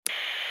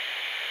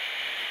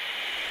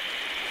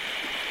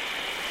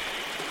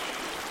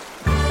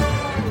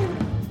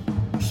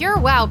Pure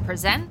Wow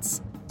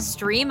presents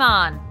Stream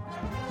On,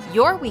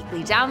 your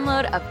weekly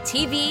download of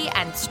TV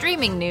and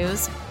streaming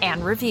news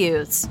and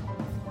reviews.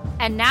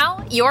 And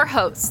now, your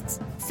hosts,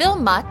 Phil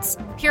Mutz,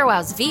 Pure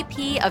Wow's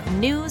VP of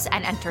News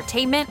and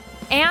Entertainment,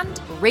 and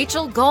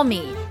Rachel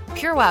Gulmy,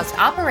 Pure Wow's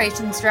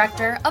Operations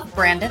Director of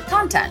Branded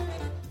Content.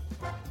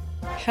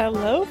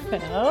 Hello,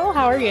 Phil.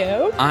 How are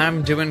you?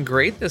 I'm doing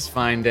great this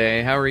fine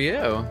day. How are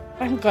you?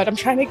 I'm good. I'm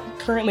trying to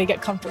currently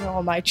get comfortable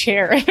in my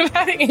chair. I'm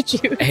having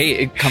issues.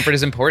 Hey, comfort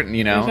is important,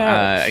 you know?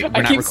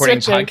 We're not recording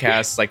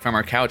podcasts like from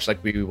our couch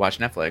like we watch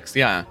Netflix.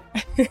 Yeah.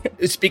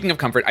 Speaking of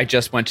comfort, I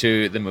just went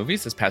to the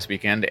movies this past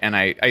weekend, and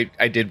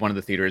I did one of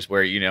the theaters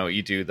where, you know,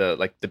 you do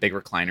the big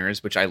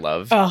recliners, which I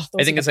love. Oh,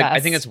 I think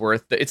it's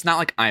worth it's not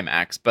like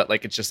IMAX, but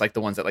like it's just like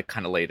the ones that like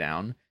kind of lay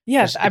down.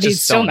 Yes, I mean,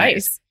 so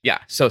nice. Yeah,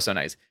 so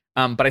nice.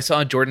 But I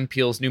saw Jordan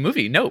Peele's new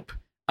movie, Nope.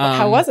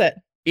 How was it?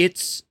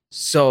 It's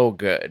so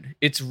good.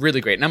 It's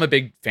really great. And I'm a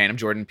big fan of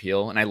Jordan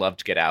Peele, and I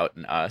loved Get Out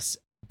and Us.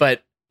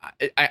 But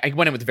I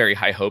went in with very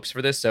high hopes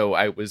for this, so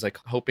I was like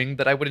hoping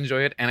that I would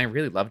enjoy it, and I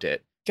really loved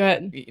it.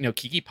 Good. You know,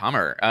 Keke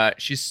Palmer,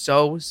 she's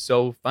so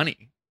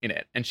funny in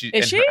it. And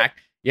she's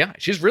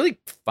really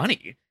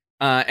funny.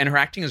 And her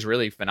acting is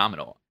really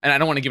phenomenal. And I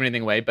don't want to give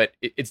anything away, but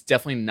it's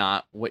definitely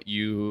not what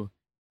you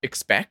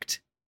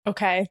expect.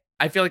 Okay.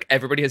 I feel like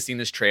everybody has seen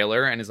this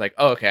trailer and is like,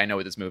 oh, okay, I know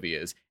what this movie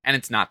is. And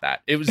it's not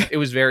that. There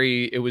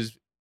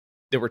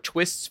were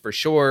twists for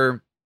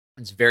sure.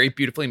 It's very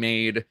beautifully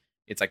made.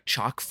 It's like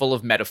chock full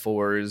of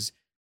metaphors,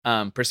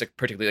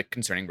 particularly like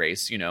concerning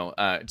race, you know.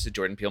 It's a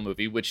Jordan Peele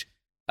movie, which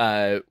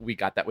we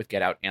got that with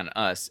Get Out and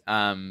Us.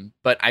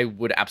 But I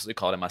would absolutely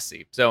call it a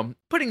must-see. So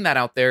putting that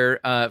out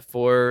there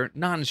for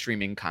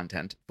non-streaming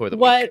content for the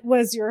week. What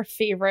was your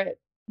favorite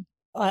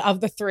of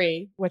the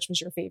three? Which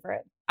was your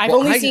favorite? I've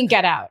only seen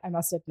Get Out, I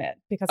must admit,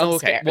 because I'm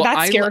scared. Well,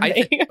 that scared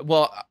me.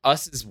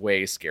 Us is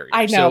way scarier.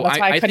 I know, so that's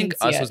why I think couldn't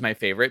see Us it. was my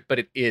favorite, but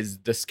it is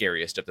the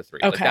scariest of the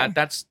three. Okay. Like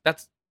that's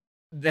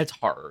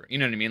horror. You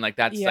know what I mean? Like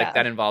like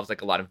that involves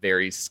like a lot of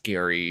very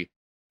scary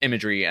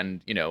imagery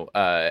and, you know,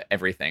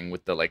 everything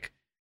with the like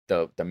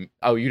the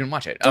oh, you didn't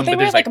watch it. But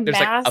there's like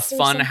a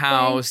fun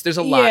house. There's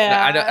a lot.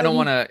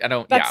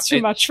 Yeah. That's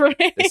too much for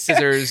me. The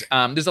scissors.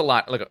 There's a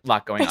lot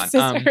going on.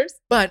 Scissors.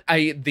 But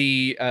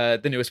the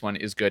newest one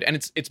is good, and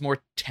it's more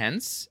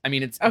tense. I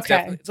mean, it's a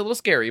little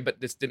scary, but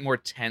it's more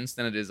tense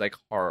than it is like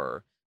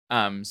horror.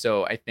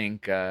 So I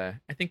think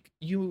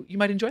you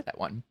might enjoy that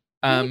one.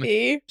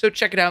 Maybe. So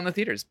check it out in the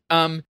theaters.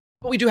 But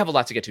we do have a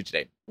lot to get to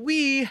today.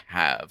 We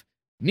have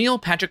Neil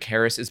Patrick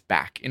Harris is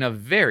back in a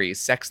very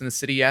Sex and the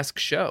City-esque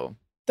show.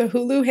 The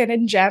Hulu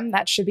hidden gem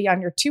that should be on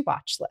your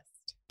to-watch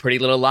list. Pretty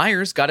Little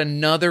Liars got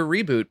another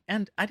reboot,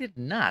 and I did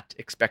not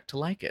expect to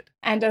like it.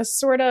 And a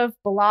sort of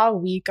blah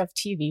week of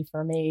TV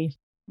for me.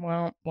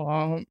 Well.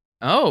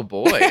 Oh,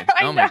 boy.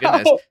 Oh, my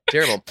goodness.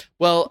 Terrible.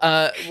 Well,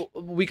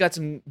 we got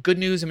some good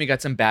news and we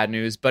got some bad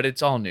news, but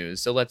it's all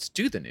news. So let's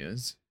do the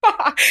news.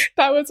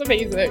 That was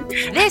amazing.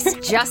 This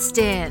just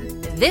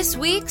in, this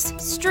week's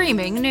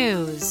streaming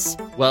news.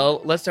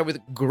 Well, let's start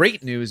with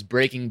great news,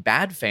 Breaking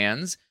Bad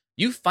fans.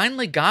 You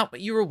finally got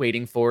what you were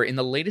waiting for in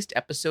the latest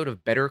episode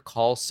of Better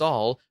Call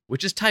Saul,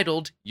 which is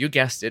titled, you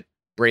guessed it,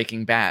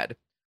 Breaking Bad.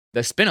 The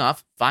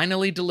spinoff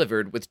finally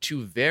delivered with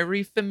two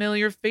very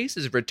familiar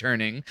faces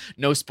returning.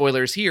 No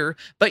spoilers here,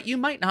 but you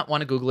might not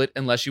want to Google it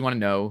unless you want to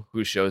know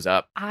who shows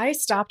up. I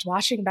stopped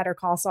watching Better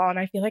Call Saul, and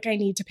I feel like I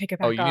need to pick it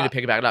back up. Oh, you need to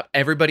pick it back up.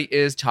 Everybody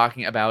is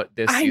talking about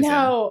this season. I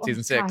know.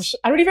 Season 6. Gosh,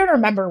 I don't even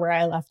remember where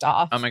I left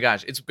off. Oh my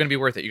gosh, it's going to be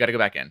worth it. You got to go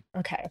back in.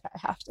 Okay, I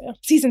have to.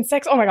 Season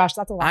 6? Oh my gosh,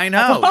 that's a lot. I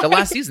know. The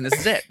last season. This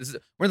is it.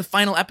 We're in the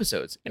final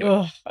episodes.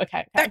 Anyway,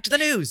 okay. Back to the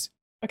news.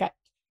 Okay.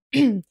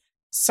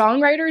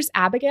 Songwriters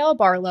Abigail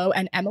Barlow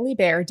and Emily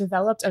Bear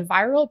developed a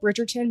viral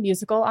Bridgerton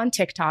musical on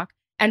TikTok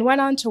and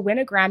went on to win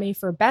a Grammy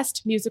for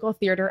Best Musical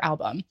Theater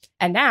Album.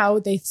 And now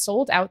they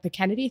sold out the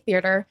Kennedy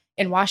Theater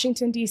in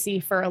Washington, D.C.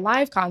 for a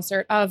live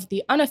concert of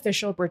the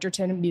unofficial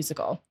Bridgerton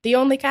musical. The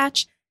only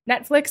catch?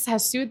 Netflix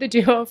has sued the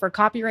duo for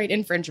copyright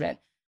infringement.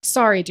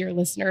 Sorry, dear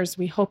listeners.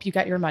 We hope you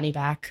get your money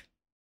back.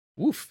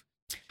 Oof.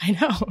 I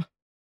know.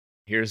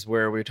 Here's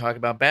where we talk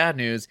about bad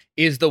news.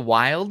 Is The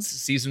Wilds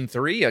Season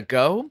 3 a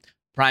go?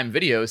 Prime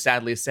Video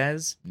sadly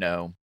says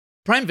no.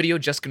 Prime Video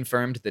just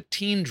confirmed the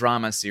teen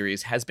drama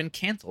series has been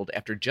canceled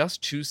after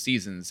just 2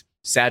 seasons.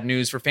 Sad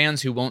news for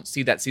fans who won't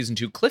see that Season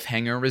 2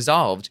 cliffhanger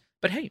resolved.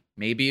 But hey,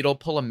 maybe it'll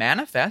pull a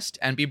Manifest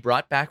and be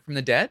brought back from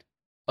the dead?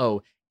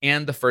 Oh,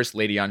 and the First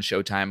Lady on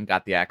Showtime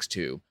got the axe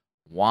too.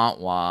 Wah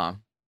wah.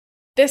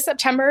 This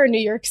September in New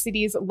York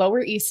City's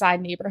Lower East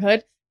Side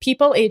neighborhood,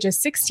 people ages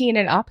 16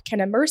 and up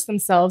can immerse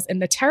themselves in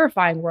the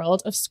terrifying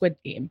world of Squid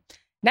Game.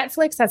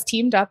 Netflix has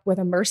teamed up with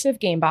Immersive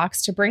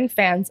Gamebox to bring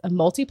fans a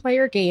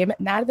multiplayer game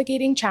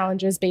navigating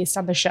challenges based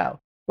on the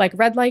show, like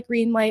Red Light,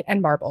 Green Light,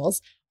 and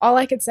Marbles. All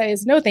I could say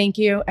is no thank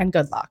you and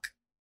good luck.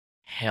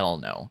 Hell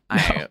no.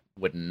 I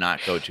would not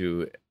go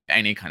to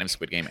any kind of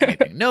Squid Game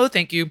anything. No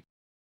thank you.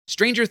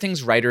 Stranger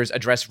Things writers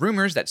address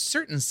rumors that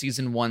certain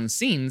Season 1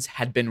 scenes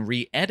had been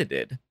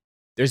re-edited.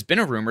 There's been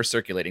a rumor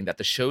circulating that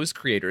the show's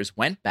creators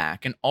went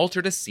back and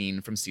altered a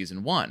scene from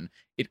season 1.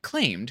 It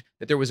claimed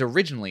that there was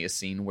originally a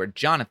scene where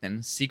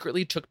Jonathan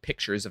secretly took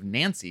pictures of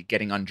Nancy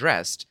getting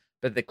undressed,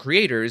 but the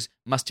creators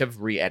must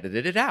have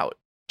re-edited it out.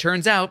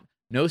 Turns out,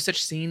 no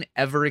such scene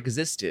ever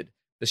existed.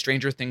 The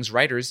Stranger Things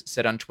writers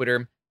said on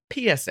Twitter,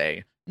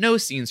 PSA, no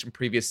scenes from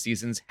previous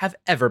seasons have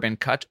ever been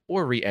cut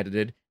or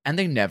re-edited, and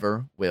they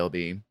never will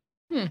be.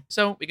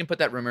 So we can put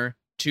that rumor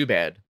to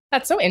bed.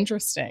 That's so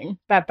interesting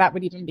that that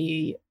would even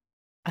be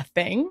a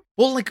thing.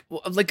 Well,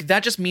 like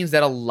that just means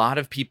that a lot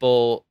of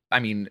people, I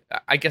mean,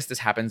 I guess this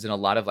happens in a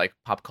lot of like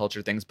pop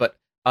culture things, but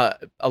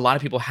a lot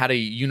of people had a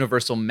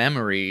universal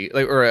memory,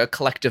 like, or a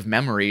collective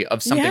memory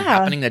of something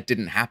happening that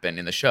didn't happen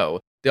in the show.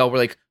 They all were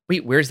like,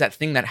 wait, where's that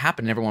thing that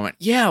happened? And everyone went,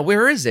 yeah,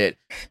 where is it?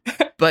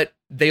 But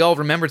they all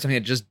remembered something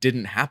that just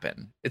didn't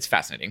happen. It's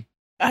fascinating.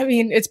 I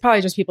mean, it's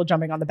probably just people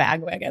jumping on the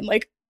bandwagon.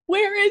 Like,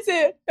 where is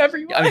it,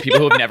 everyone? I mean, people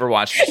who have never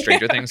watched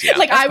Stranger Things. Yeah,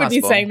 like, I would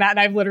possible. be saying that, and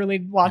I've literally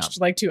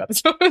watched like 2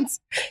 episodes.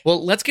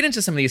 Well, let's get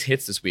into some of these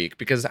hits this week,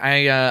 because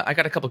I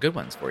got a couple good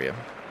ones for you.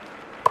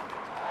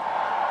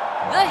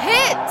 The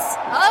hits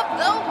of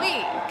the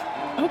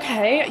week.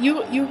 Okay,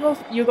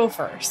 you go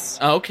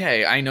first.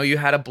 Okay, I know you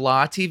had a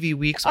blah TV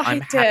week, so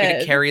I'm happy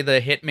to carry the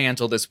hit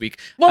mantle this week.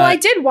 Well, I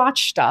did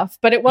watch stuff,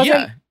 but it wasn't.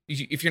 Yeah.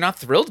 If you're not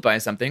thrilled by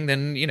something,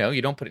 then you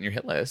don't put it in your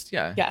hit list.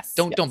 Yeah. Yes.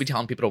 Don't be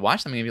telling people to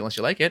watch something unless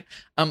you like it.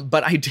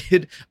 But I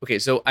did. Okay,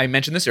 so I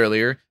mentioned this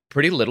earlier.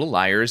 Pretty Little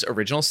Liars: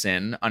 Original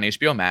Sin on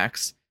HBO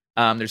Max.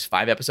 There's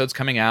 5 episodes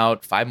coming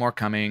out, 5 more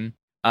coming,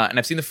 and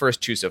I've seen the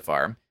first 2 so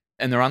far,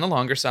 and they're on the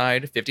longer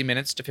side, 50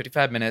 minutes to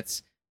 55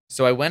 minutes.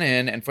 So I went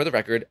in, and for the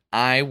record,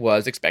 I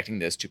was expecting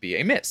this to be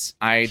a miss.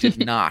 I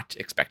did not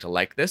expect to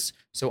like this,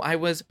 so I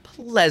was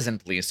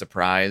pleasantly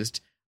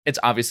surprised. It's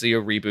obviously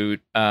a reboot,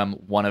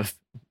 one of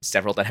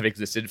several that have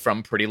existed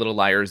from Pretty Little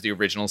Liars, the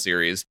original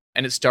series.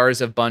 And it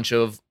stars a bunch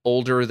of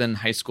older than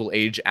high school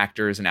age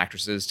actors and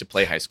actresses to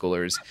play high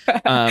schoolers.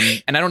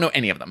 And I don't know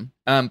any of them.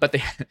 But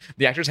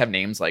the actors have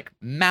names like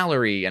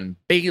Mallory and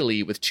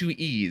Bailey with 2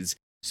 E's.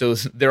 So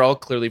they're all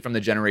clearly from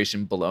the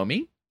generation below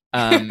me.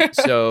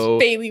 So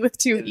Bailey with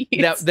 2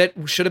 E's. That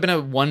should have been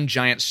a one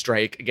giant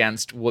strike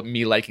against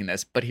me liking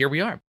this. But here we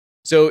are.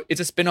 So it's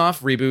a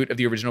spin-off reboot of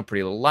the original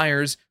Pretty Little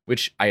Liars,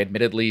 which I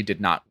admittedly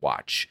did not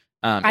watch.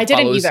 I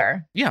didn't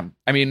either. Yeah,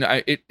 I mean,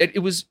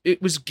 it was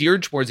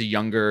geared towards a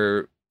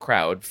younger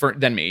crowd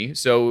than me.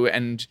 So,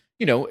 and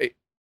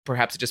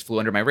perhaps it just flew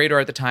under my radar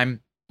at the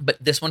time. But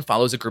this one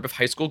follows a group of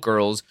high school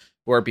girls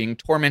who are being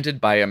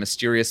tormented by a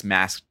mysterious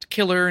masked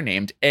killer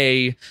named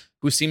A,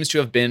 who seems to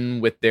have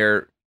been with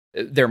their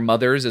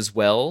mothers as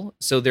well.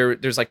 So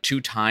there's like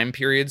 2 time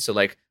periods. So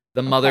like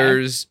the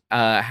mothers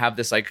have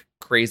this like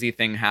crazy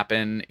thing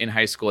happen in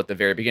high school at the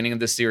very beginning of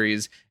the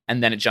series,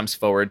 and then it jumps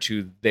forward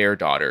to their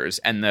daughters,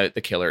 and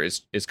the killer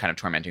is kind of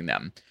tormenting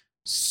them.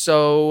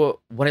 So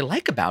what I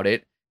like about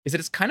it is that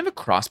it's kind of a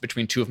cross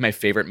between 2 of my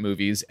favorite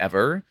movies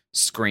ever,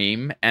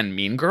 Scream and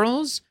Mean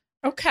Girls.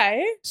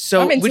 Okay.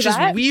 So, which is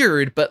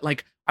weird, but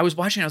like I was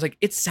watching, I was like,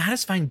 it's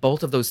satisfying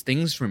both of those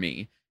things for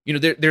me.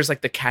 There's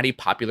like the catty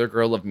popular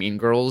girl of Mean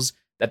Girls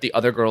that the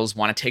other girls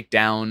want to take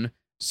down.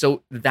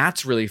 So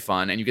that's really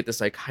fun. And you get this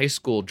like high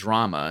school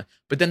drama.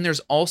 But then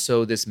there's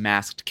also this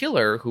masked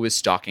killer who is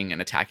stalking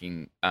and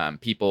attacking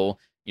people,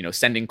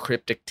 sending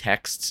cryptic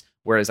texts.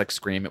 Whereas like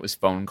Scream, it was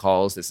phone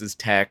calls. This is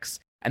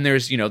text. And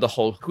there's, the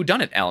whole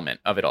whodunit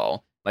element of it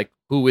all. Like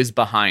who is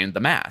behind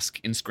the mask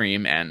in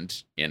Scream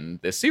and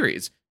in this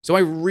series. So I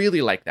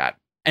really like that.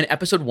 And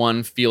episode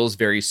 1 feels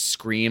very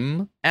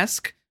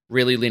Scream-esque,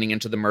 really leaning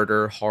into the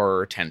murder,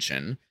 horror,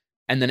 tension.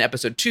 And then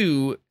episode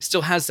 2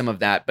 still has some of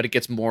that, but it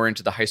gets more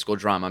into the high school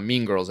drama,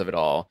 Mean Girls of it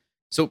all.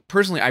 So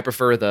personally, I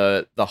prefer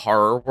the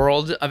horror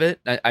world of it.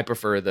 I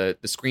prefer the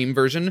Scream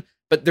version,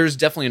 but there's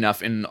definitely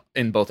enough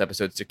in both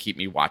episodes to keep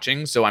me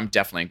watching. So I'm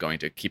definitely going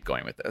to keep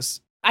going with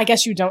this. I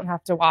guess you don't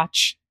have to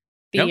watch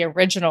the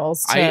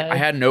originals. I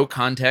had no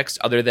context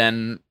other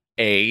than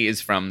A is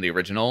from the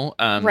original,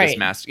 this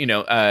mask,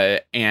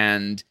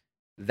 and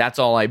that's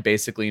all I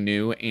basically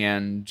knew,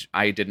 and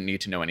I didn't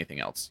need to know anything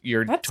else.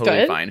 That's totally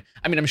good. Fine.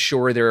 I mean, I'm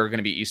sure there are going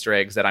to be Easter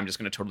eggs that I'm just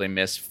going to totally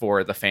miss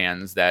for the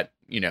fans that,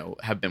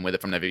 have been with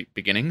it from the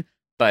beginning,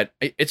 but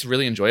it's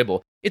really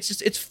enjoyable.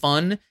 It's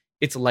fun.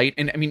 It's light.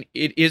 And I mean,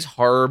 it is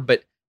horror,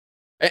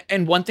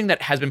 and one thing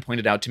that has been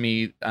pointed out to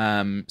me,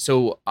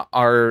 so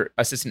our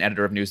assistant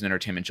editor of news and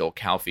entertainment, Joel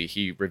Calfee,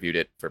 he reviewed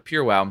it for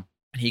Pure Wow,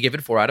 and he gave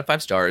it 4 out of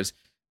 5 stars.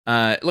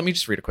 Let me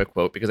just read a quick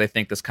quote because I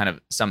think this kind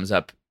of sums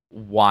up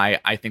why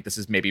I think this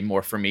is maybe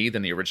more for me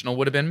than the original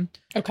would have been.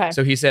 Okay.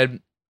 So he said,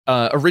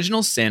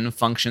 Original Sin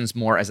functions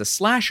more as a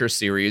slasher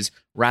series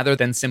rather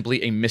than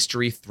simply a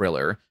mystery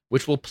thriller,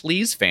 which will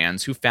please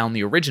fans who found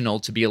the original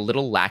to be a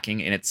little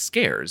lacking in its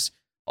scares.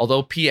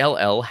 Although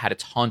PLL had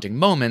its haunting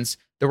moments,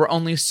 there were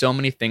only so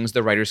many things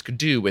the writers could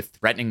do with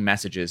threatening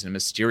messages and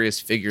mysterious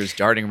figures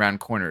darting around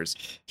corners.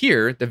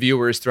 Here, the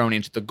viewer is thrown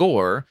into the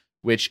gore,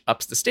 which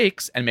ups the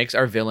stakes and makes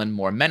our villain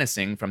more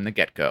menacing from the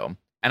get-go.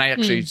 And I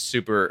actually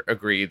super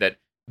agree that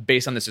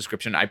based on this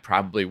description, I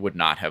probably would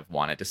not have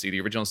wanted to see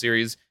the original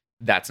series.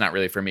 That's not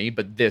really for me,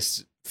 but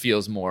this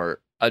feels more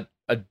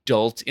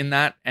adult in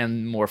that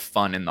and more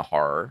fun in the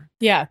horror.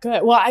 Yeah,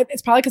 good. Well,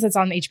 it's probably because it's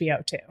on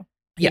HBO too.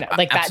 Yeah,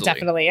 like absolutely. that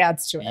definitely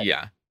adds to it.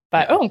 Yeah.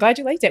 But I'm glad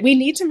you liked it. We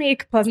need to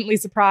make Pleasantly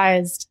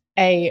Surprised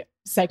a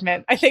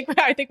segment. I think we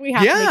have to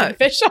make it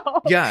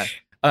official. Yeah.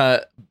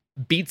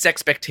 Beats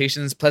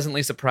expectations,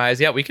 pleasantly surprised.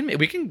 Yeah, we can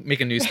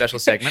make a new special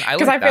segment. I like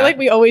that. Because I feel like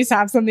we always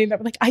have something that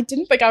we're like, I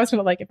didn't think I was going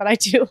to like it, but I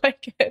do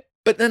like it.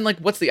 But then, like,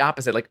 what's the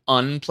opposite? Like,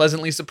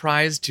 unpleasantly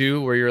surprised,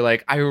 too, where you're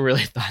like, I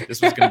really thought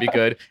this was going to be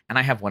good. And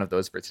I have one of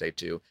those for today,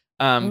 too.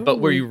 But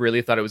where you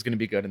really thought it was going to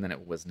be good and then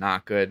it was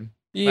not good.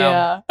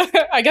 Yeah. Well,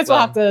 I guess we'll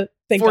have to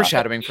think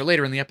foreshadowing for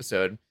later in the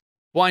episode.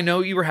 Well, I know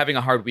you were having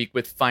a hard week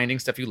with finding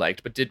stuff you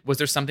liked, but was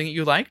there something that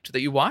you liked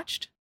that you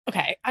watched?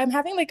 Okay, I'm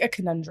having like a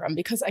conundrum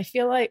because I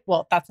feel like,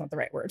 well, that's not the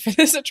right word for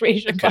this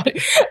situation, but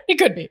it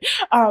could be.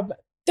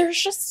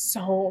 There's just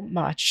so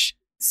much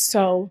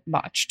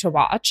to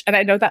watch. And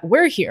I know that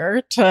we're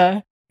here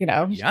to,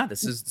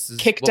 this is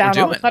kick down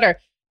all the clutter.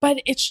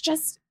 But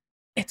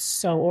it's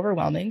so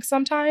overwhelming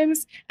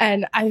sometimes.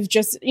 And I've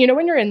just,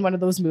 when you're in one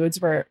of those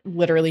moods where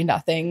literally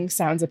nothing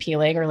sounds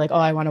appealing or like, oh,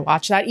 I want to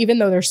watch that, even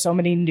though there's so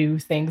many new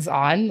things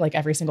on like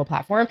every single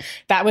platform.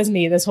 That was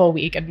me this whole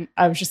week. And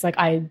I was just like,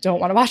 I don't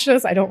want to watch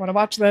this. I don't want to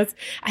watch this.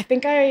 I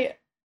think I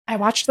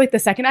watched like the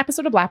second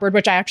episode of Blackbird,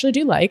 which I actually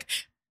do like.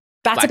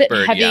 That's Blackbird, a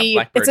bit heavy. Yeah,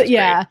 Blackbird is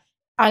great.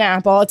 On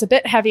Apple. It's a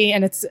bit heavy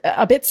and it's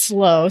a bit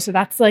slow. So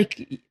that's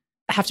like,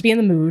 I have to be in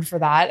the mood for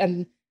that.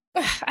 And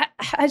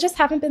I just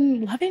haven't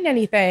been loving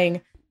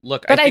anything.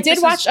 Look, but I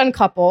did watch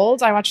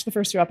Uncoupled. I watched the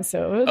first 2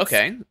 episodes.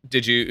 Okay.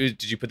 Did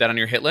you put that on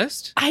your hit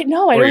list? I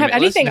don't have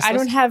anything. I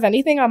don't have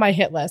anything on my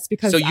hit list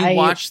because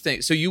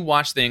you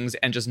watched things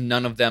and just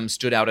none of them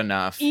stood out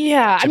enough.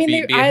 Yeah, I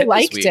mean, I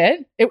liked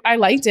it. I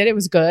liked it. It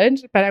was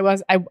good, but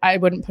I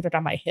wouldn't put it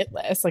on my hit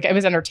list. Like it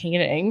was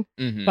entertaining,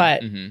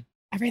 but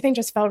everything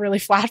just fell really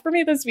flat for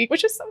me this week,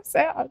 which is so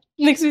sad.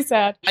 It makes me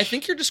sad. I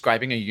think you're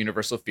describing a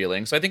universal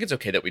feeling, so I think it's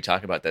okay that we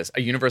talk about this.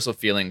 A universal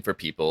feeling for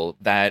people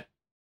that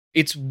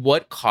it's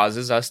what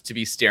causes us to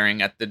be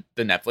staring at the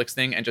Netflix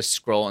thing and just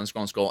scroll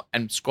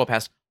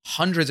past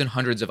hundreds and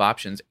hundreds of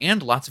options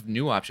and lots of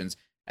new options,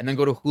 and then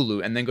go to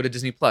Hulu, and then go to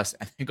Disney Plus,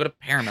 and then go to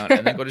Paramount,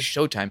 and then go to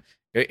Showtime,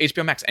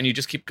 HBO Max, and you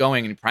just keep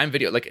going, and Prime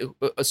Video, like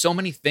so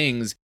many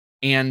things,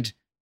 and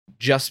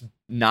just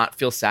not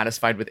feel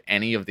satisfied with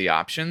any of the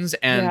options.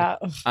 And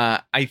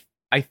I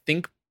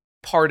think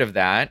part of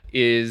that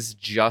is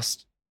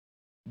just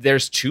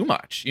there's too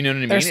much. You know what I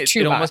mean?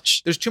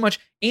 There's too much.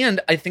 And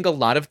I think a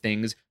lot of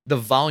things, the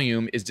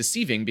volume is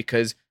deceiving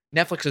because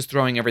Netflix is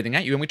throwing everything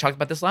at you. And we talked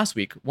about this last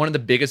week. One of the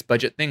biggest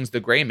budget things,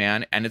 The Gray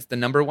Man, and it's the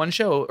 #1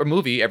 show or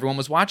movie. Everyone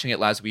was watching it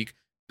last week,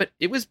 but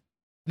it was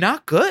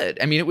not good.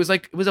 I mean, it was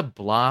a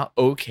blah,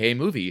 okay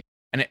movie.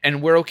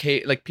 And we're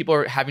okay. Like people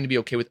are having to be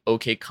okay with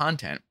okay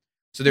content.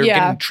 So they're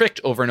getting tricked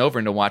over and over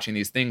into watching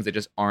these things that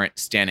just aren't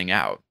standing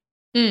out.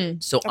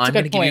 So I'm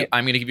going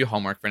to give you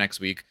homework for next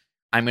week.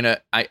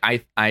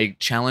 I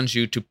challenge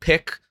you to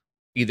pick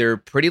either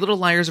Pretty Little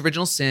Liars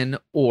Original Sin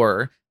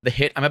or the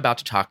hit I'm about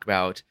to talk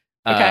about,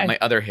 my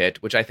other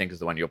hit, which I think is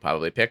the one you'll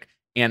probably pick.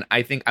 And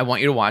I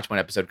want you to watch one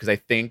episode because I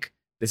think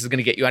this is going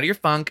to get you out of your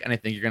funk and I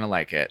think you're going to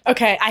like it.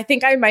 Okay, I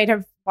think I might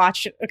have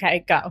watched it.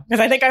 Okay, go. Because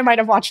I think I might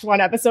have watched one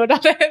episode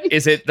of it.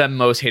 Is it The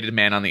Most Hated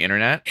Man on the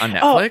Internet on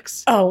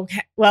Netflix? Oh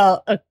okay.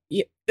 Well,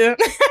 is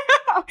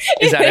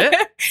that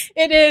it?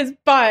 It is,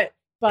 but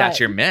that's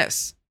your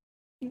miss.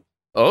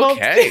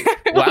 Okay.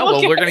 Wow.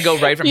 Well, we're going to go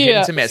right from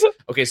hidden to miss.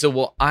 Okay.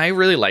 So, I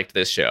really liked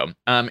this show.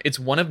 It's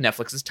one of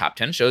Netflix's top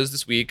 10 shows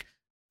this week,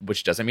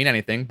 which doesn't mean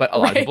anything, but a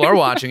lot of people are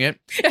watching it.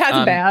 It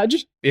has a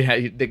badge.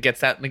 It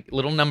gets that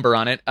little number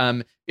on it.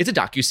 It's a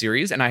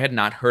docuseries, and I had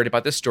not heard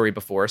about this story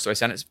before, so I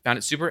found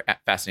it super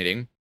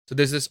fascinating. So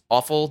there's this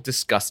awful,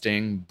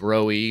 disgusting,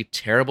 broy,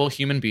 terrible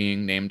human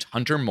being named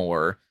Hunter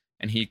Moore,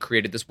 and he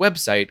created this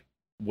website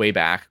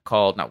a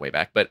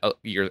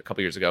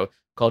couple years ago,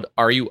 called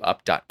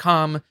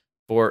areyouup.com,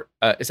 for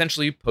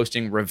essentially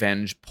posting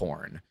revenge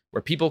porn,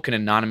 where people can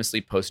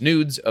anonymously post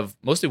nudes of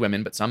mostly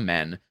women, but some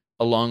men,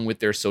 along with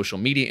their social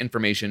media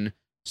information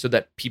so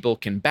that people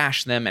can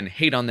bash them and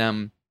hate on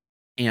them.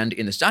 And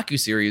in this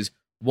docuseries,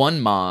 one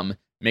mom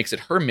makes it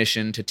her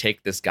mission to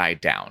take this guy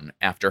down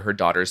after her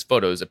daughter's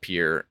photos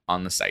appear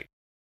on the site.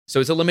 So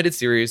it's a limited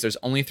series. There's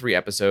only 3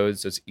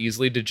 episodes, so it's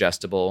easily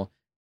digestible.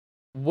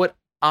 What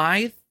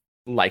I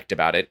liked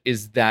about it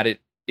is that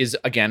it is,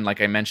 again, like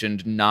I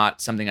mentioned,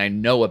 not something I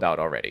know about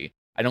already.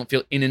 I don't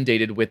feel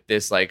inundated with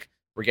this, like,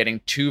 we're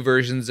getting 2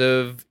 versions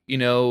of,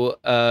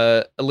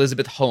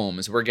 Elizabeth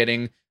Holmes. We're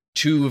getting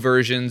 2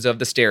 versions of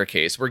The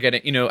Staircase. We're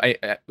getting,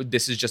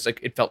 this is just like,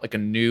 it felt like a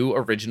new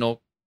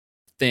original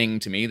thing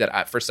to me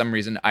that for some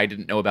reason I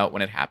didn't know about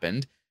when it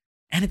happened.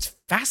 And it's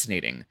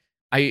fascinating.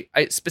 I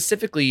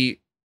specifically,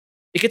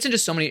 it gets into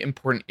so many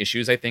important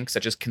issues, I think,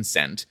 such as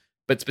consent,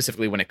 but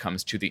specifically when it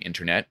comes to the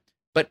internet,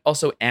 but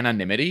also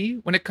anonymity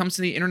when it comes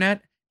to the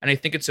internet. And I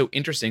think it's so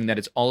interesting that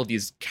it's all of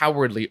these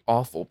cowardly,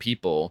 awful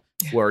people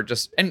who are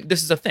just, and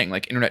this is a thing,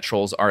 like internet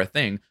trolls are a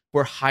thing, who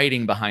are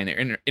hiding behind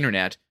their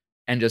internet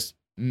and just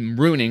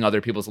ruining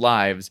other people's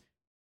lives.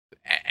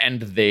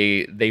 And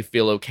they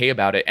feel okay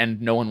about it,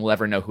 and no one will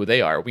ever know who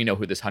they are. We know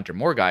who this Hunter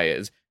Moore guy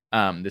is,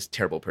 this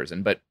terrible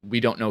person, but we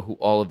don't know who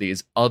all of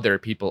these other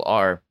people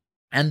are.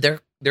 And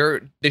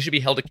they should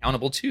be held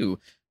accountable too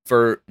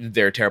for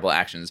their terrible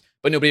actions.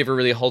 But nobody ever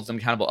really holds them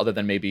accountable other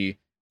than maybe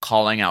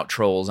calling out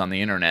trolls on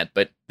the internet,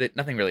 but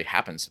nothing really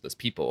happens to those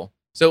people.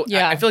 So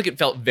I feel like it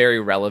felt very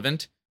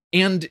relevant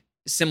and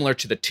similar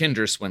to the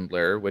Tinder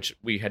swindler, which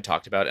we had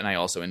talked about, and I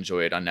also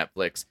enjoyed on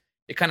Netflix.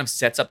 It kind of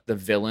sets up the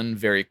villain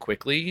very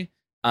quickly,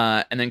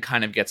 and then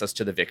kind of gets us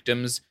to the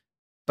victims.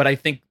 But I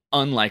think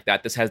unlike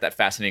that, this has that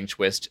fascinating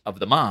twist of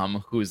the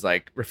mom who's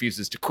like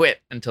refuses to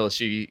quit until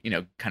she,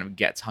 kind of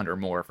gets Hunter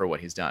Moore for what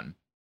he's done.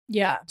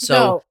 Yeah.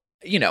 So,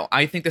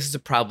 I think this is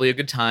probably a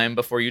good time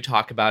before you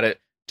talk about it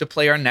to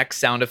play our next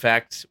sound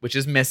effect, which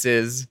is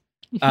Mrs.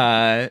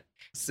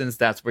 Since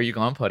that's where you're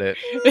going to put it.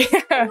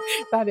 Yeah,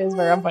 that is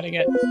where I'm putting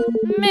it.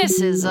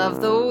 Mrs.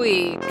 of the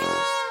Week.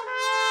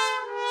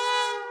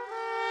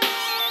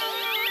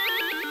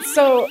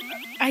 So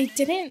I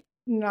didn't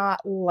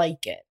not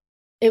like it.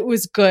 It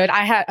was good.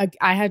 I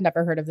had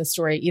never heard of this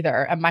story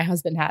either. And my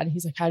husband had. And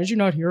he's like, how did you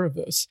not hear of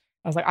this?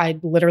 I was like, I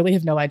literally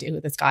have no idea who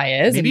this guy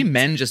is. Maybe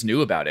men just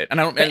knew about it. And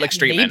I don't like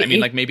straight men. I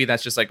mean, like maybe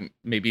that's just like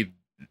maybe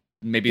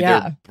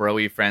they're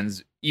bro-y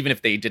friends. Even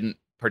if they didn't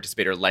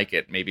participate or like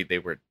it, maybe they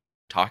were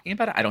talking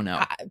about it. I don't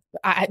know.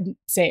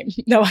 Same.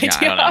 No idea.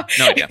 Yeah, I don't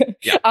know. No idea.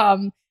 Yeah.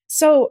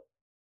 So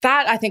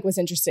that I think was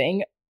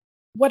interesting.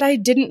 What I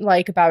didn't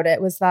like about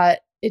it was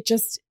that it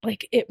just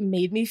like it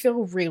made me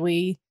feel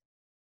really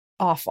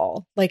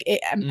awful. Like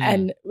it,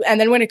 and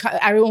then when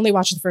I only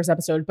watched the first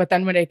episode, but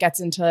then when it gets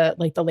into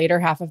like the later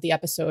half of the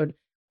episode,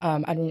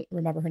 I don't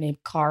remember her name,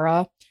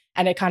 Cara,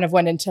 and it kind of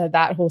went into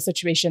that whole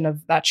situation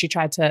of that she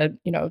tried to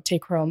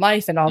take her own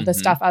life and all this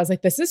stuff. I was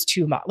like, this is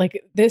too much.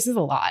 Like this is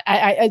a lot.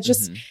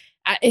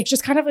 It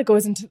just kind of like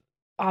goes into,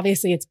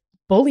 obviously it's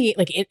bullying,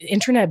 like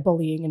internet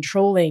bullying and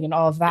trolling and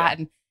all of that,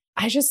 and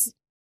I just.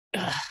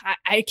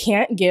 I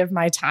can't give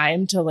my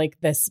time to like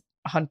this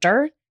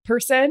Hunter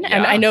person.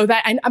 And I know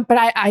that, but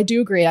I do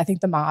agree. I think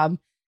the mom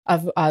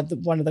of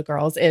one of the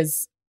girls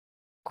is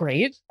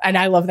great. And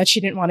I love that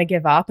she didn't want to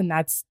give up. And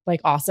that's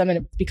like awesome. And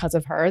it's because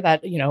of her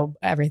that,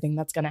 everything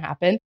that's going to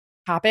happen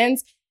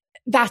happens.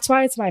 That's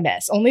why it's my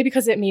miss, only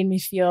because it made me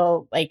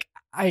feel like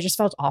I just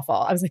felt awful.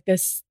 I was like,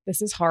 this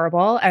is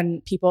horrible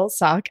and people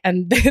suck.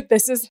 And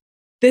this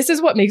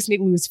is what makes me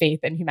lose faith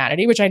in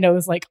humanity, which I know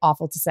is like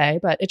awful to say,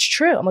 but it's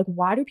true. I'm like,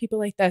 why do people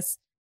like this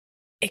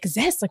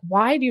exist? Like,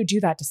 why do you do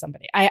that to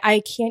somebody?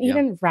 I can't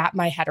even wrap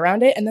my head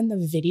around it. And then the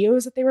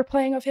videos that they were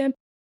playing of him,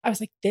 I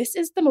was like, this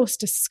is the most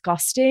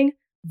disgusting,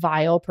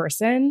 vile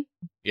person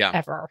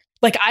ever.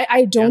 Like,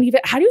 I don't even,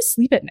 how do you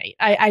sleep at night?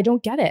 I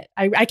don't get it.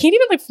 I can't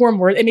even like form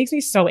words. It makes me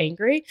so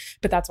angry,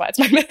 but that's why it's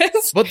my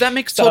miss. Well, that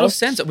makes total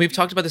sense. We've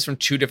talked about this from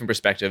two different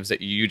perspectives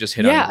that you just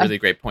hit on really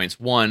great points.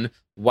 One,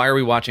 why are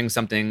we watching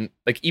something,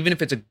 like even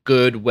if it's a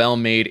good,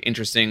 well-made,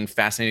 interesting,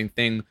 fascinating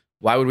thing,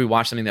 why would we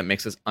watch something that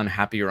makes us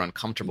unhappy or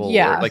uncomfortable?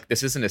 Yeah. Or like,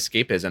 this isn't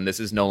escapism. This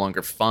is no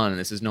longer fun.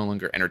 This is no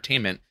longer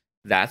entertainment.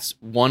 That's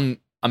one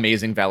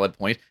amazing, valid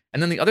point.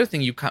 And then the other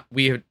thing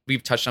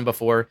we've touched on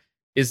before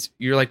is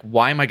you're like,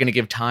 why am I going to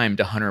give time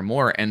to Hunter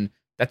Moore? And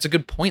that's a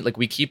good point. Like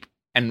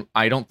and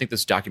I don't think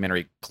this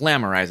documentary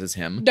glamorizes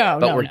him,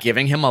 but we're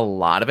giving him a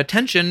lot of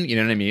attention. You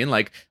know what I mean?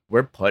 Like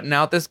we're putting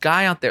out this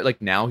guy out there.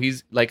 Like now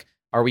he's like,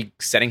 are we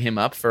setting him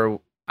up for,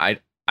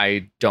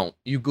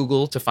 you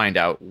Google to find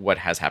out what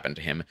has happened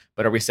to him,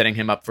 but are we setting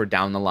him up for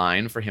down the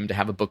line for him to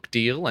have a book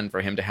deal and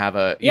for him to have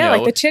like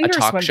the Tinder a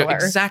talk swindler.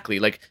 show? Exactly.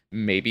 Like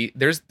maybe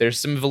there's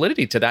some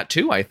validity to that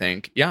too, I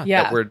think. Yeah.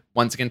 That we're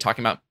once again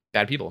talking about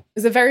bad people.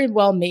 It's a very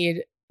well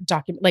made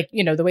document, like,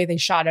 the way they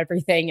shot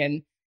everything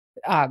and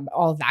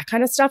all of that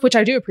kind of stuff, which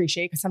I do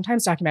appreciate because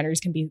sometimes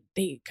documentaries can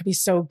be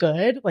so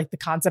good, like the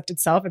concept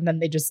itself, and then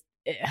they just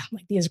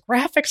like these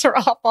graphics are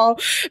awful.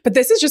 But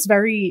this is just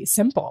very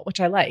simple, which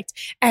I liked.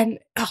 And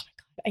oh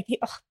my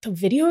God, the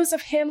videos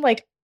of him,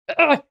 like,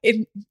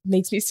 it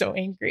makes me so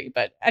angry.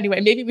 But anyway,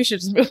 maybe we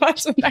should just move on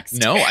to the next.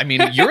 No, I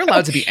mean, you're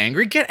allowed to be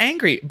angry. Get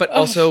angry. But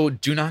also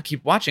do not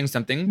keep watching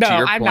something, to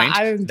your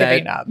point,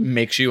 that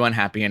makes you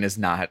unhappy and is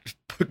not.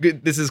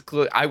 This is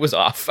I was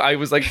off. I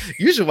was like,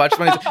 you should watch.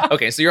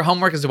 Okay, so your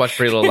homework is to watch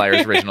Pretty Little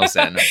Liars Original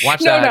Sin.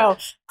 Watch that.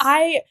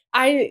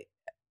 No.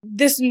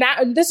 This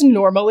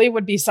normally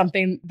would be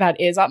something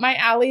that is up my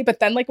alley, but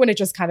then like when it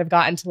just kind of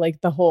got into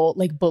like the whole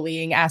like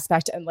bullying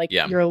aspect and like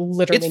you're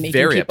literally making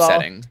very people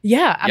upsetting.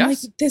 Yeah, I'm like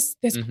this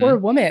poor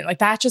woman, like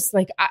that just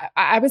like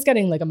I was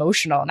getting like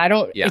emotional, and I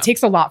don't. It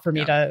takes a lot for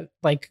me to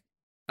like.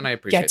 And I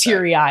appreciate get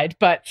teary-eyed,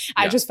 but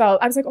I just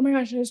felt I was like, oh my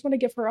gosh, I just want to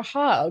give her a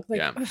hug.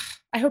 Like,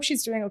 I hope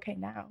she's doing okay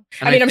now.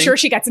 And I'm sure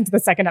she gets into the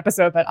second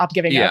episode, but I'm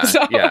giving it.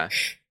 So.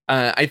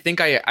 I think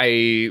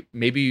I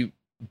maybe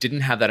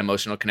didn't have that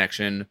emotional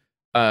connection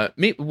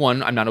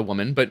one, I'm not a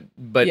woman, but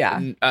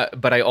Yeah.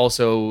 but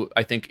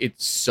I think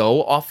it's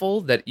so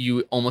awful that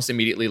you almost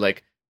immediately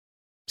like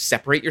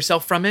separate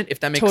yourself from it, if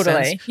that makes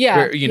Totally. sense. Yeah.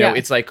 Where, Yeah.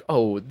 it's like,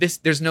 oh,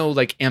 there's no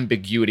like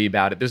ambiguity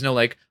about it. There's no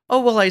like,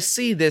 oh, well, I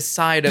see this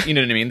side of, you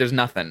know what I mean? There's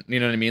nothing, you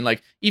know what I mean?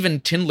 Like even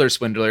Tindler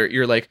Swindler,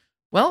 you're like,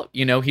 well,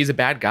 he's a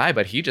bad guy,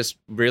 but he just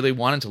really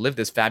wanted to live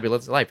this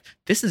fabulous life.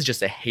 This is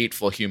just a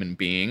hateful human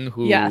being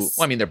who, Yes.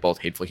 well, I mean, they're both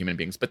hateful human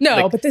beings, but No,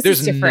 like, but this there's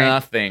is different.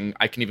 nothing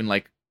I can even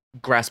like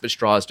grasp at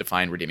straws to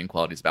find redeeming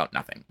qualities about.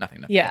 Nothing.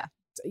 Yeah.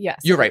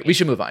 Yes. You're right. We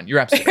should move on. You're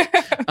absolutely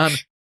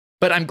right.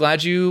 But I'm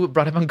glad you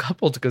brought up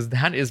Uncoupled because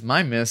that is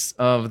my miss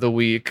of the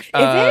week.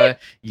 Is it?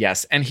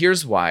 Yes. And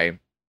here's why.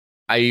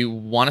 I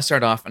want to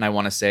start off and I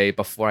want to say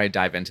before I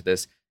dive into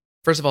this,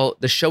 first of all,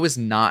 the show is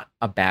not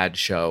a bad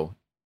show.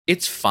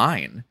 It's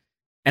fine.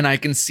 And I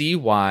can see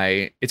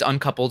why. It's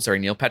Uncoupled,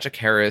 starring Neil Patrick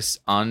Harris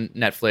on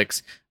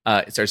Netflix.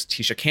 It stars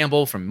Tisha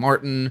Campbell from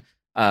Martin,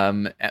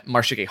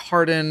 Marcia Gay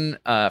Harden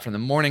from The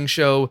Morning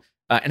Show.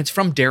 And it's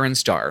from Darren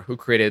Star, who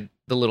created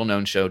the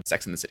little-known show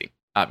Sex and the City,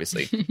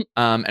 obviously.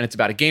 And it's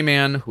about a gay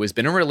man who has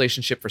been in a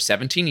relationship for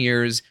 17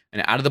 years,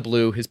 and out of the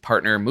blue, his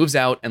partner moves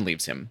out and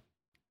leaves him.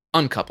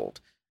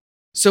 Uncoupled.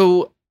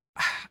 So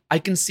I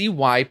can see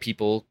why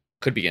people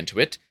could be into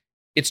it.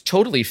 It's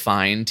totally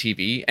fine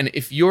TV. And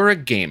if you're a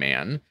gay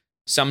man,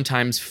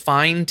 sometimes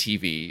fine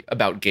TV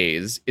about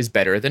gays is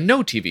better than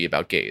no TV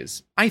about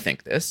gays. I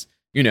think this.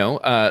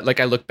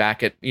 Like I look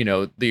back at,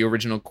 the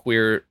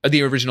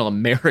original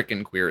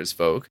American Queer as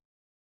Folk,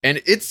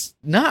 and it's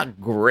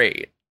not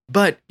great,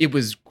 but it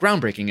was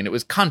groundbreaking and it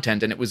was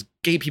content and it was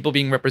gay people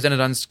being represented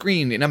on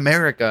screen in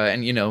America.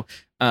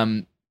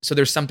 And, so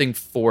there's something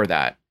for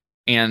that.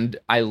 And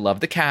I love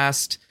the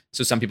cast.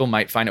 So some people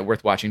might find it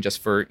worth watching just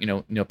for,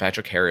 Neil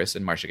Patrick Harris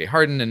and Marcia Gay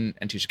Harden and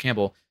Tisha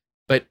Campbell.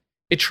 But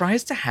it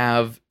tries to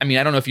have, I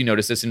don't know if you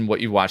noticed this in what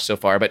you've watched so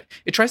far, but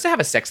it tries to have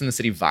a Sex and the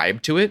City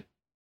vibe to it,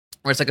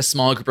 where it's like a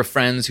small group of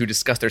friends who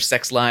discuss their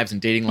sex lives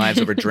and dating lives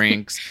over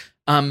drinks.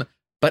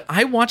 But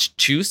I watched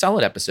 2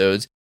 solid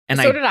episodes. And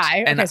so did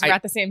I. And okay, so we're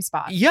at the same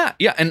spot. Yeah.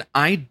 And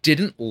I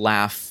didn't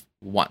laugh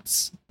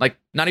once. Like,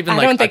 not even I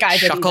like don't think a I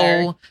did chuckle.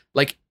 either.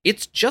 Like,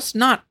 it's just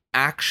not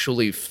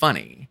actually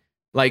funny.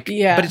 Like,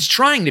 Yeah. but it's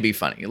trying to be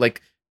funny.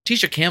 Like,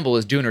 Tisha Campbell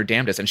is doing her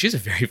damnedest, and she's a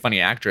very funny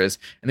actress.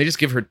 And they just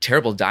give her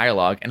terrible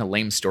dialogue and a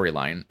lame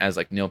storyline as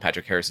like Neil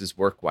Patrick Harris's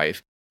work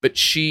wife. But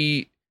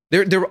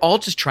they're all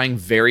just trying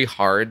very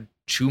hard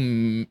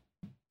to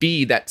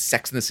be that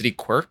Sex and the City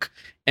quirk,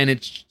 and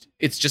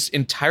it's just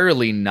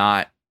entirely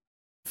not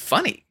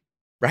funny,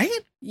 right?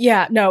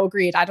 Yeah, no,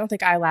 agreed. I don't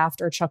think I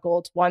laughed or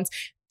chuckled once.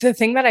 The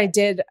thing that I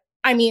did,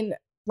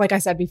 like I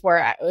said before,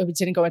 it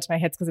didn't go into my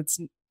hits because it's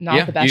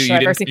not the best show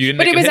I've ever seen.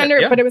 But it was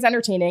but it was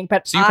entertaining.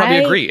 But so you probably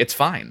agree, it's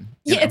fine.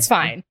 It's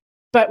fine.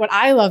 But what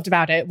I loved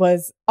about it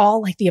was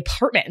all like the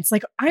apartments.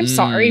 Like, I'm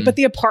sorry, but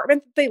the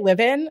apartment that they live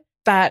in,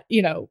 that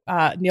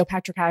Neil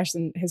Patrick Harris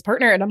and his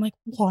partner, and I'm like,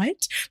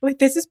 what? Like,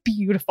 this is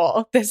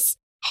beautiful. This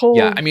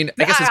whole I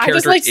guess his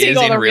character is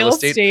in real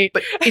estate.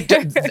 But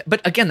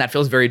but again, that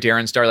feels very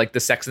Darren Star, like the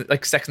Sex and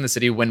the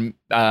City when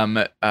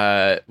what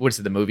is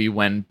it, the movie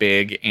when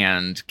Big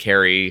and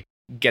Carrie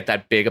get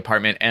that big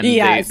apartment and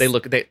they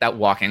look at that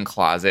walk-in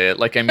closet,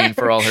 like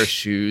for all her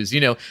shoes,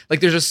 like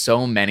there's just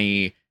so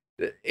many.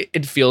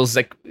 It feels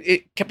like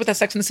it kept with that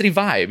Sex and the City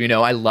vibe.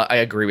 I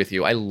agree with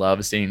you. I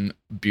love seeing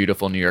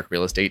beautiful New York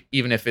real estate,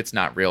 even if it's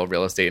not real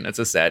estate and it's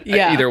a set.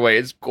 Yeah. Either way,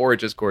 it's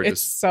gorgeous.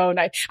 It's so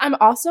nice.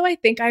 I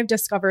think I've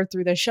discovered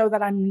through this show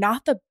that I'm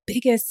not the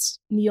biggest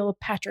Neil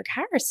Patrick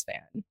Harris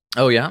fan.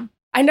 Oh, yeah?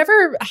 I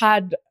never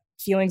had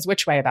feelings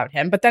which way about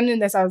him. But then in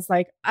this, I was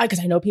like, because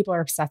I know people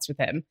are obsessed with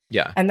him.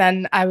 Yeah. And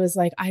then I was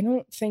like, I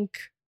don't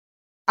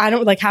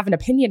like have an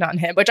opinion on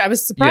him, which I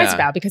was surprised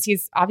about because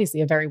he's obviously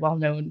a very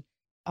well-known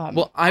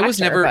I was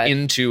never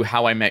into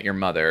How I Met Your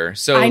Mother,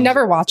 so I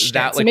never watched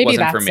that. It, so maybe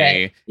wasn't for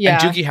me. It. Yeah.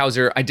 And Doogie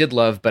Howser, I did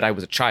love, but I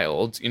was a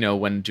child.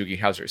 When Doogie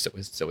Howser,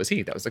 so was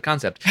he. That was the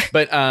concept.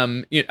 But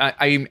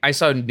I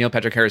saw Neil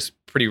Patrick Harris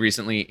pretty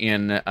recently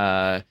in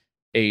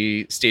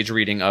a stage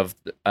reading of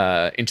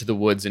Into the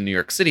Woods in New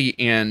York City,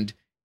 and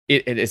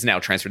it is now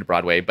transferred to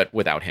Broadway. But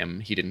without him,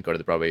 he didn't go to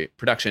the Broadway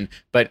production.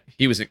 But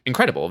he was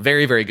incredible,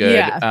 very, very good.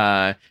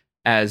 Yeah.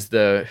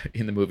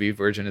 In the movie,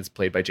 Virgin is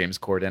played by James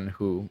Corden,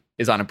 who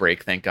is on a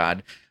break, thank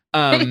God.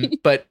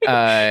 But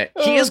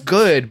he is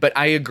good. But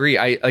I agree.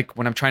 I like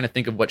when I'm trying to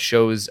think of what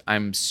shows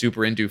I'm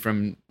super into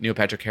from Neil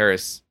Patrick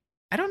Harris.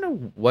 I don't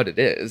know what it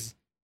is.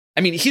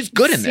 He's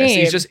good in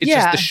this. It's just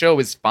the show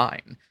is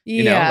fine.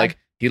 Like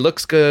he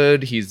looks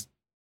good. He's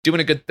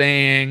doing a good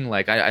thing.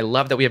 Like I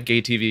love that we have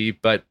gay TV,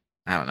 but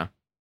I don't know.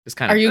 It's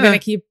kind of. Are you gonna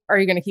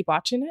keep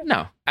watching it?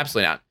 No,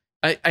 absolutely not.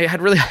 I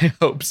had really high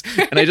hopes,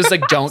 and I just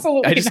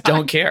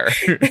don't care.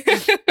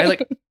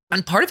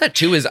 And part of that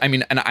too is,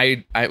 and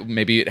I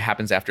maybe it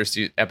happens after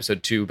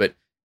episode 2, but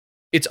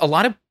it's a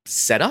lot of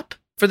setup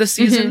for the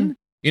season,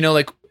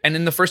 and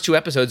in the first 2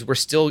 episodes, we're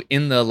still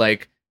in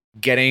the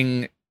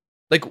getting,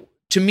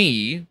 to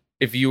me,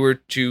 if you were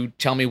to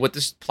tell me what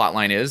this plot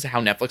line is,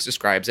 how Netflix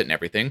describes it and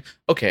everything,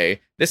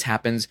 okay, this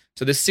happens.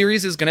 So this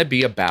series is going to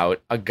be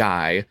about a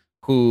guy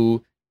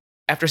who,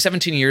 after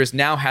 17 years,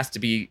 now has to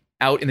be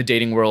out in the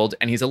dating world,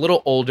 and he's a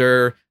little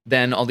older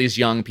than all these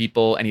young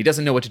people, and he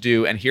doesn't know what to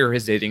do, and here are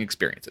his dating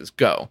experiences.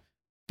 Go.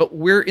 But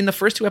we're in the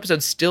first 2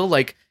 episodes still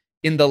like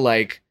in the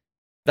like,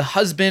 the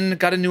husband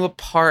got a new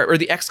apartment, or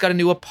the ex got a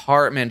new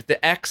apartment.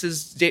 The ex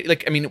is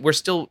we're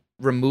still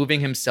removing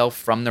himself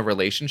from the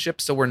relationship,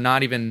 so we're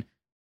not even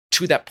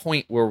to that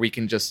point where we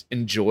can just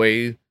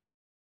enjoy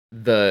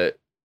that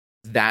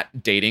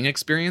dating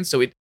experience.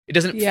 So it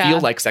doesn't feel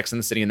like Sex and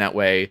the City in that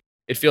way.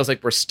 It feels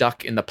like we're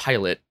stuck in the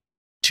pilot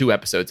 2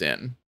 episodes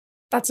in.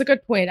 That's a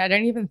good point. I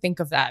didn't even think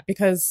of that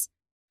because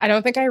I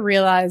don't think I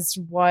realized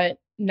what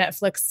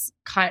Netflix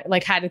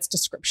had its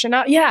description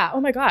out. Yeah.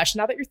 Oh my gosh.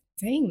 Now that you're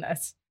saying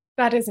this,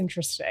 that is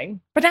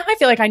interesting. But now I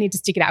feel like I need to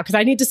stick it out because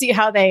I need to see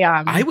how they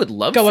I would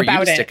love for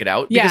you to stick it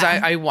out because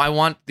I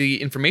want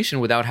the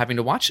information without having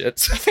to watch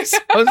it.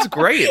 That's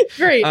great.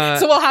 Great.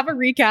 So we'll have a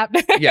recap.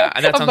 Yeah,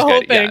 and that sounds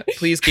good. Yeah,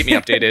 please keep me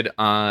updated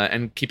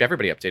and keep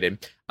everybody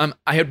updated.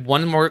 I had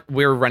one more.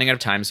 We're running out of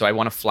time, so I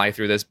want to fly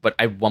through this, but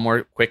I have one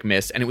more quick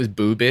miss, and it was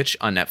Boo Bitch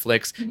on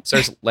Netflix.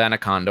 Stars Lana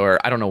Condor.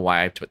 I don't know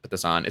why I put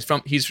this on.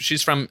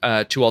 She's from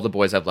To All the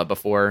Boys I've Loved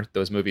Before,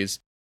 those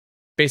movies.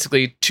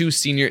 Basically,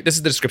 this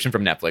is the description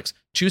from Netflix.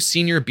 2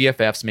 senior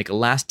BFFs make a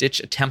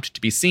last-ditch attempt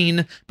to be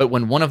seen, but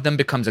when one of them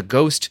becomes a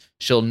ghost,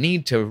 she'll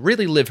need to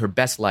really live her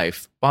best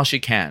life while she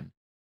can.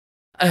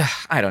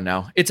 I don't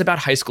know. It's about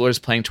high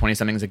schoolers playing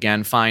 20-somethings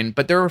again, fine,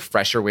 but there are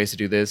fresher ways to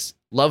do this.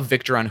 Love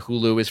Victor on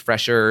Hulu is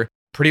fresher.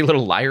 Pretty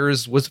Little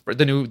Liars was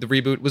the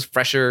reboot was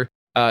fresher.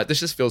 This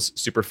just feels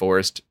super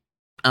forced.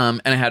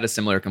 And I had a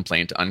similar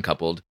complaint to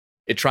Uncoupled.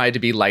 It tried to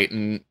be light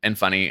and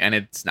funny, and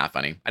it's not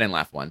funny. I didn't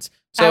laugh once.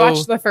 So, I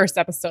watched the first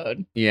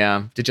episode.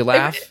 Yeah. Did you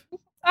laugh?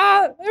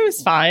 It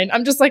was fine.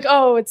 I'm just like,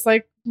 oh, it's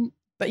like,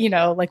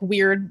 like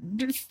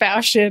weird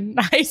fashion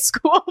high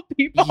school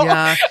people.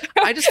 Yeah.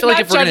 I just feel like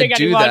if we're going to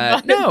do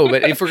that. No,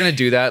 but if we're going to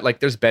do that, like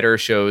there's better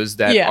shows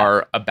that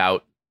are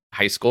about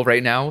high school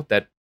right now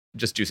that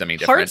just do something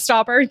different.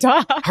 Heartstopper,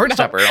 duh.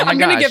 Heartstopper. Oh my gosh. I'm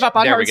going to give up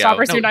on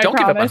Heartstopper soon, I promise. Don't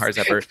give up on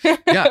Heartstopper.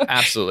 Yeah,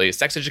 absolutely.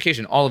 Sex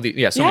Education, all of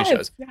the, so many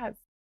shows. Yes.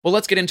 Well,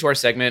 let's get into our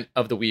segment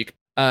of the week,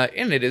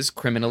 and it is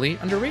Criminally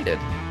Underrated.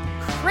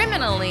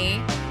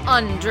 Criminally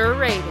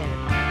Underrated.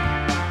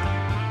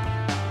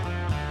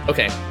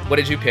 Okay, what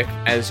did you pick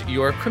as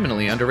your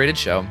criminally underrated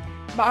show?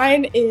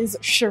 Mine is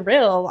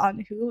Shrill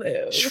on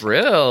Hulu.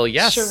 Shrill,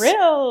 yes.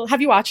 Shrill.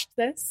 Have you watched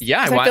this?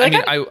 Yeah,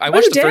 I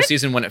watched the first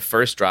season when it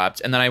first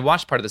dropped, and then I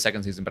watched part of the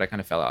second season, but I kind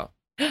of fell out.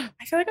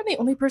 I feel like I'm the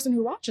only person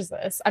who watches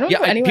this. I don't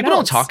know anyone people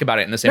else. Don't talk about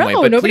it in the same way,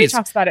 but nobody please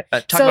talks about it.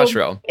 Talk about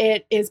Shrill.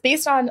 It is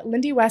based on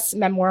Lindy West's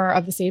memoir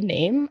of the same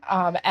name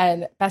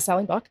and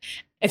best-selling book.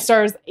 It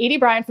stars Adie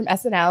Bryant from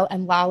SNL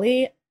and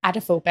Lali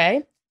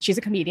Adefope. She's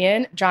a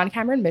comedian, John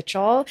Cameron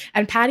Mitchell,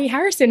 and Patty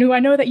Harrison, who I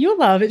know that you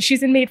love.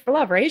 She's in Made for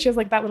Love, right? She has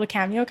like that little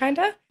cameo kind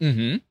of.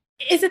 Mm-hmm.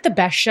 Is it the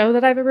best show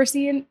that I've ever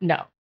seen?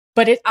 No.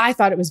 But I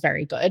thought it was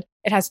very good.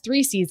 It has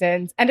 3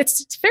 seasons, and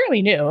it's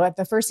fairly new.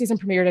 The first season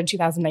premiered in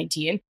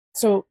 2019.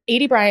 So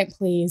Adie Bryant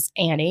plays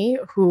Annie,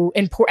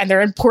 and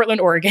they're in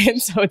Portland, Oregon.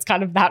 So it's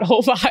kind of that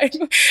whole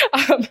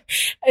vibe.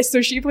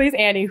 So she plays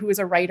Annie, who is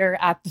a writer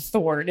at The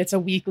Thorn. It's a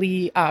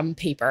weekly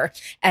paper.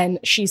 And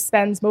she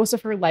spends most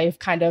of her life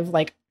kind of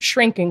like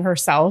shrinking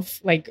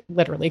herself, like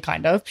literally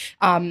kind of,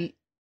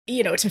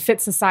 to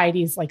fit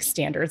society's like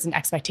standards and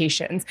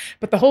expectations.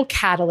 But the whole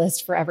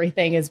catalyst for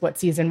everything is what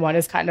season 1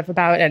 is kind of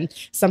about. And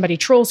somebody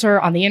trolls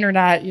her on the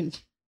internet,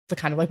 the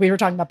kind of like we were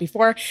talking about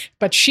before,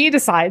 but she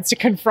decides to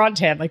confront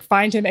him, like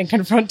find him and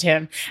confront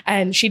him.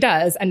 And she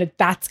does. And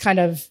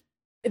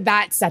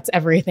that sets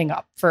everything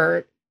up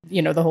for,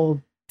 the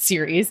whole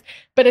series.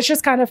 But it's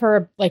just kind of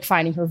her like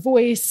finding her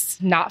voice,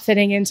 not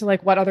fitting into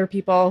like what other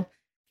people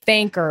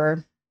think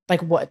or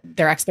like what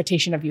their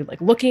expectation of you like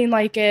looking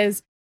like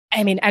is.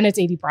 I mean, and it's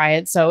Adie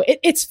Bryant. So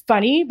it's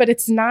funny, but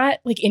it's not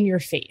like in your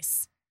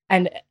face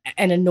and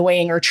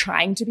annoying or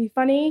trying to be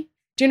funny.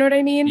 Do you know what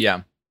I mean?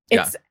 Yeah.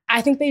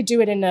 I think they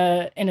do it in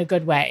a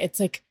good way. It's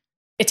like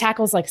it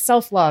tackles like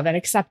self-love and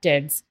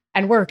acceptance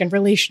and work and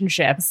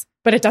relationships,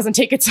 but it doesn't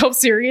take itself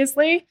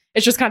seriously.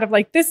 It's just kind of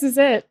like, this is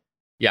it.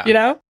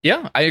 Yeah.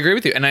 Yeah, I agree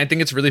with you. And I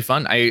think it's really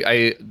fun.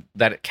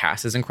 That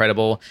cast is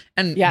incredible.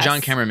 And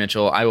John Cameron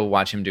Mitchell, I will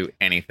watch him do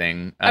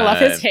anything. I love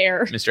his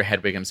hair. Mr.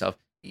 Hedwig himself.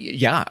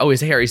 Yeah. Oh,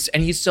 his hair.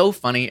 He's so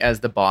funny as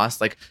the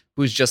boss, like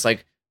who's just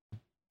like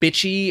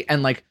bitchy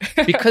and like,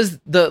 because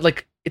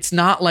it's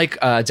not like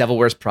Devil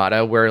Wears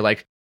Prada where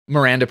like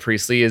Miranda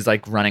Priestley is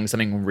like running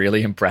something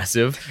really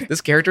impressive.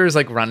 This character is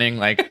like running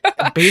like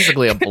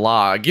basically a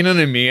blog, you know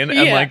what I mean?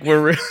 Yeah. And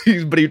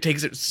like but he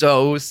takes it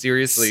so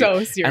seriously.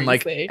 And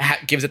like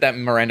gives it that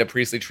Miranda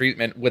Priestley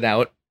treatment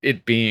without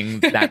it being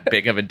that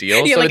big of a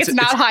deal. Yeah, so it's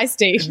not high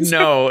stakes.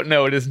 No,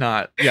 it is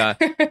not. Yeah.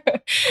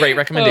 Great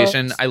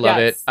recommendation. I love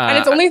it. And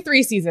it's only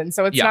 3 seasons,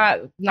 so it's not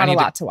a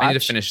lot to watch. I need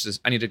to finish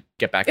this. I need to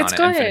get back on it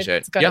and finish it.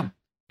 It's good. Yeah.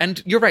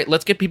 And you're right.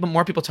 Let's get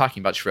more people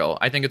talking about Shrill.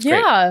 I think it's great.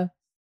 Yeah.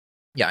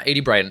 Yeah, 80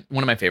 Bright,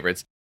 one of my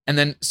favorites. And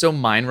then, so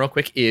mine real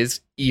quick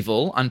is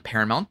Evil on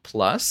Paramount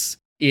Plus.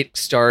 It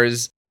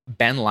stars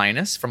Ben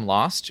Linus from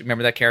Lost.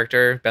 Remember that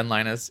character, Ben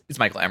Linus? It's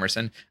Michael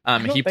Emerson.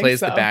 He plays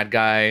the bad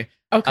guy.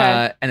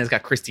 Okay. And it's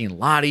got Christine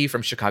Lottie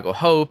from Chicago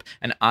Hope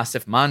and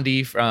Asif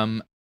Mandi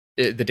from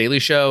The Daily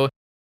Show.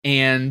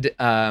 And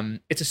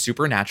it's a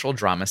supernatural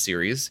drama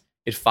series.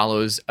 It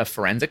follows a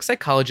forensic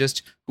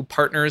psychologist who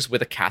partners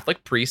with a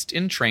Catholic priest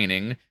in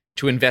training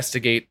to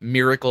investigate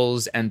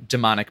miracles and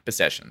demonic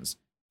possessions.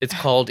 It's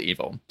called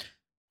Evil.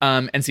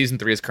 And season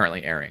 3 is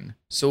currently airing.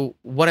 So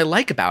what I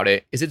like about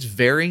it is it's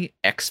very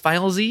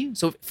X-Files-y.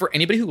 So for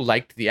anybody who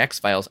liked the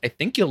X-Files, I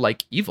think you'll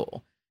like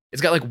Evil.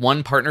 It's got like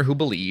one partner who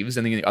believes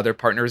and then the other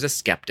partner is a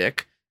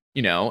skeptic,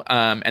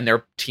 and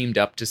they're teamed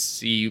up to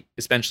see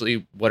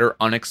essentially what are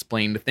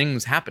unexplained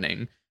things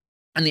happening.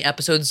 And the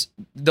episodes,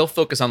 they'll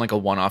focus on like a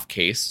one-off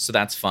case. So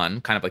that's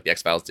fun, kind of like the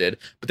X-Files did.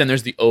 But then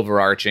there's the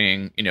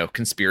overarching,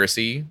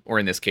 conspiracy, or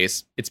in this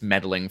case, it's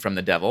meddling from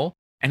the devil.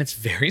 And it's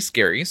very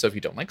scary. So if you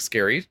don't like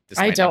scary, this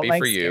might not be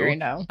for you. Scary,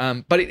 no.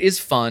 But it is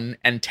fun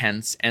and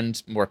tense,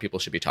 and more people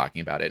should be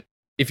talking about it.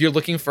 If you're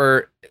looking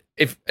for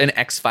an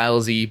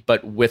X-Files-y,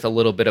 but with a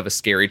little bit of a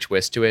scary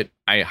twist to it,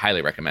 I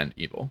highly recommend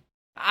Evil.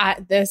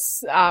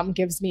 This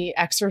gives me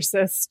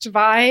Exorcist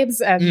vibes,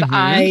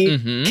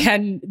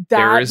 and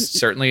there is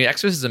certainly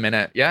exorcism in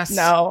it. Yes.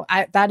 No,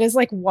 that is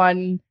like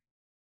one.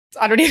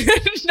 I don't even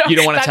know. You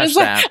don't want to touch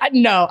that.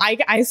 No,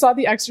 I saw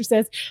The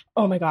Exorcist.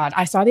 Oh my God.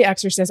 I saw The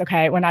Exorcist.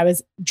 Okay. When I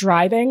was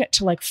driving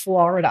to like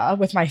Florida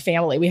with my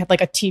family, we had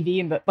like a TV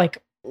in the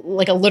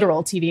like a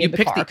literal TV in the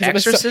car. You picked The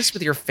Exorcist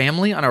with your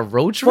family on a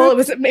road trip? Well,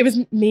 it was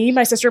me,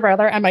 my sister,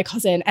 brother, and my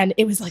cousin. And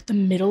it was like the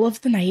middle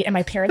of the night and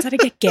my parents had to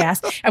get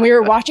gas. And we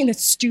were watching this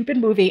stupid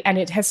movie and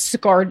it has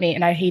scarred me.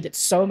 And I hate it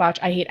so much.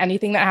 I hate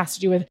anything that has to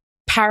do with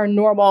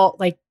paranormal,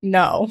 like,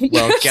 no.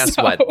 Well, guess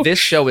what? This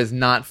show is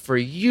not for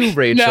you,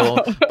 Rachel.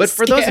 No, but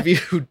for those of you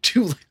who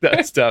do like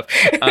that stuff,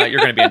 you're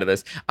going to be into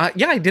this.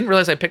 Yeah, I didn't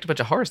realize I picked a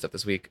bunch of horror stuff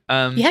this week.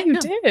 Yeah, you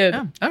did.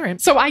 Yeah, all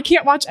right. So I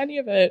can't watch any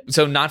of it.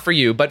 So not for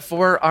you, but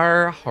for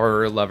our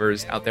horror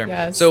lovers out there.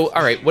 Yes. So,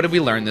 all right, what did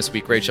we learn this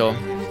week, Rachel?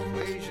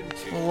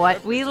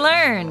 What we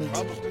learned.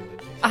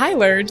 I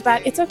learned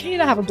that it's okay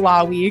to have a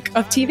blah week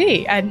of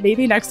TV. And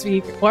maybe next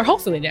week, or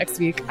hopefully next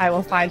week, I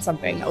will find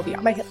something that will be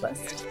on my hit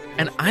list.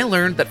 And I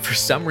learned that for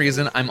some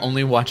reason, I'm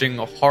only watching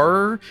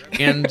horror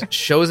and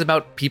shows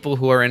about people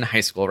who are in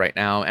high school right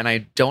now. And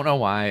I don't know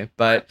why,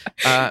 but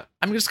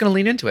I'm just going to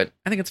lean into it.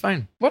 I think it's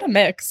fine. What a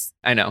mix.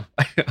 I know.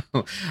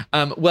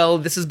 Well,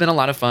 this has been a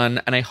lot of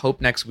fun. And I hope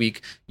next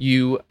week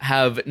you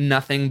have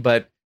nothing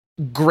but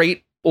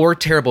great or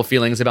terrible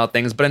feelings about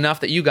things, but enough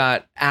that you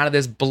got out of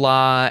this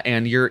blah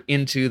and you're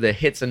into the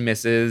hits and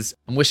misses.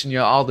 I'm wishing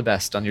you all the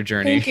best on your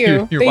journey. Thank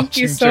you. Thank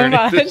you so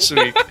much. This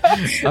week.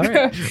 All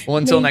right. Well,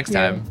 until next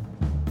time.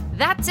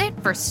 That's it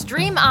for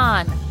Stream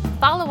On.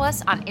 Follow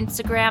us on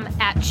Instagram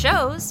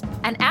 @shows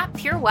and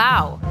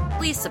 @PureWow.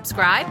 Please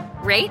subscribe,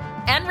 rate,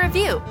 and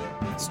review.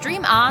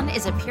 Stream On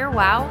is a Pure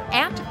Wow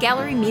and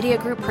Gallery Media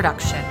Group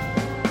production.